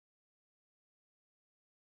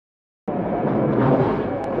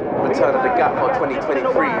Return of the Gaffa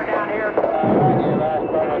 2023.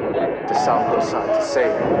 The South got something to say.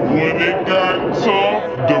 When it got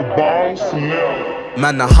tough, the boss left.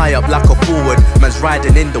 Man, I high up like a forward. Man's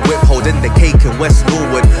riding in the whip, holding the cake in West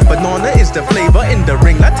Norwood. Banana is the flavour in the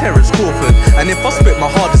ring like Terrence Crawford. And if I spit my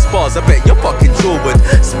hardest bars, I bet your fucking jaw would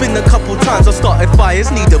spin a couple times. I started fires,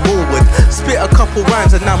 needed more wood. Spit a couple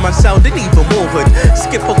rhymes and now man sounding even more hood.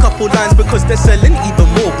 Skip a couple lines because they're selling even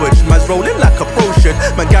more budge. Man's rolling like a pro should.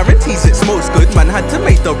 Man guarantees it smokes good. Man had to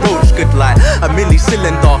make the roach good like a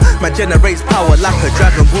milli-cylinder. Man generates power like a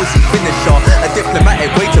Dragon Ball Z finisher. A diplomatic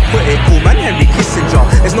way to put it, cool man Henry Kissinger.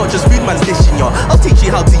 It's not just food man's dishing ya. I'll teach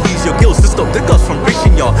you how to use your gills to stop the gods from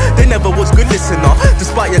fishing ya. They never was good listener.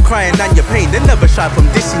 Despite your crying and your pain, they never shy from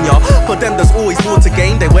dissing ya. For them there's always more to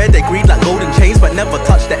gain. They wear their greed like golden chains, but never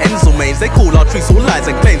touch the ends or mains. They call our truths all lies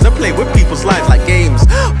and claims. They play with people's lives like games.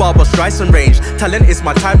 Barber strikes and range. Talent is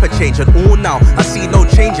my type of change. And all now I see no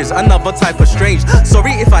changes. Another type of strange.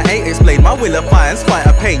 Sorry if I ain't explained my will of fire in spite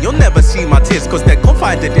of pain. You'll never see my tears cause they're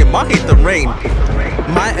confided in my hidden rain.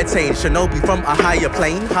 Might attain Shinobi from a higher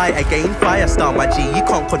plane. High again, fire star my G, you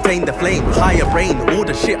can't contain the flame. Higher brain, all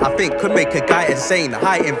the shit I think could make a guy insane.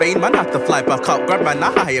 High in vain, man have to fly back up, grab man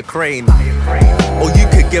a higher crane. Or you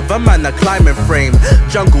could give a man a climbing frame.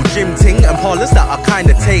 Jungle gym ting and parlors that are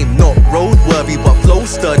kinda tame. Not roadworthy but flow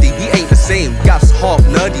sturdy, we ain't the same. Gaps half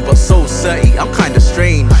nerdy but so certy, I'm kinda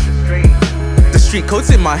strange. The street code's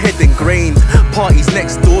in my head ingrained. Parties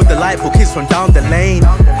next door, delightful kids from down the lane.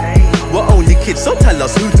 We're only kids, so tell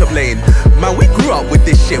us who to blame. Man, we grew up with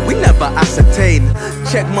this shit, we never ascertain.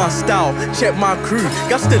 Check my style, check my crew.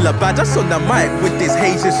 Got still a badass on the mic with his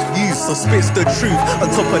hazes views, so spits the truth. On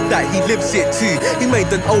top of that, he lives it too. He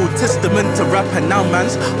made an Old Testament to rap and now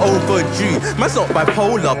man's overdue. Man's not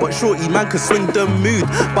bipolar, but shorty man could swing the mood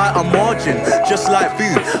by a margin, just like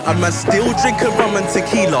food. And man still drinking rum and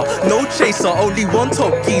tequila. No chaser, only one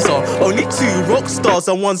top geezer. Only two rock stars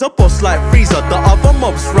and one's a boss like Freezer. The other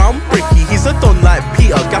mob's round he's a don like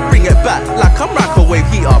Peter. Got bring it back like I'm microwave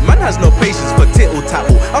heater. Man has no patience for tittle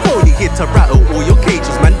tattle. I'm only here to rattle all your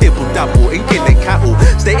cages. Man dibble dabble in killing cattle.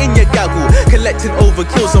 Stay in your gaggle, collecting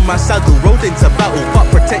overkills on my saddle. Rolled into battle, but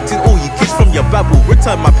protecting all you kids from your babble.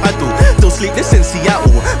 Return my paddle, don't sleepless in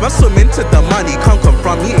Seattle. Man swim into the money, can't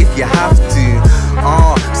confront me if you have to.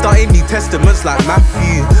 Starting New Testaments like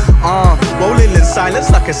Matthew. Rolling in silence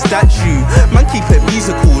like a statue. Man keep it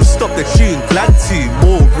musical, stop the tune, glad to.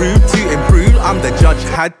 More rude to improve, I'm the judge,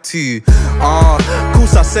 had to.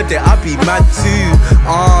 Course I said it, I'd be mad too.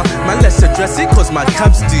 Man let's address it cause my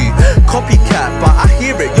cabs do. Copycat, but I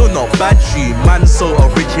hear it, you're not bad you. Man so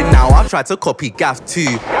original, I'll try to copy Gaff too.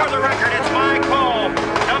 For the record, it's my call.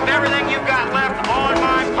 Dump everything you've got left on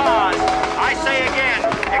my pod. I say again,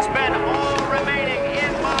 expend all remaining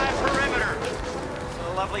in my perimeter. It's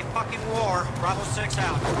a lovely fucking war. Bravo 6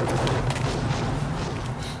 out.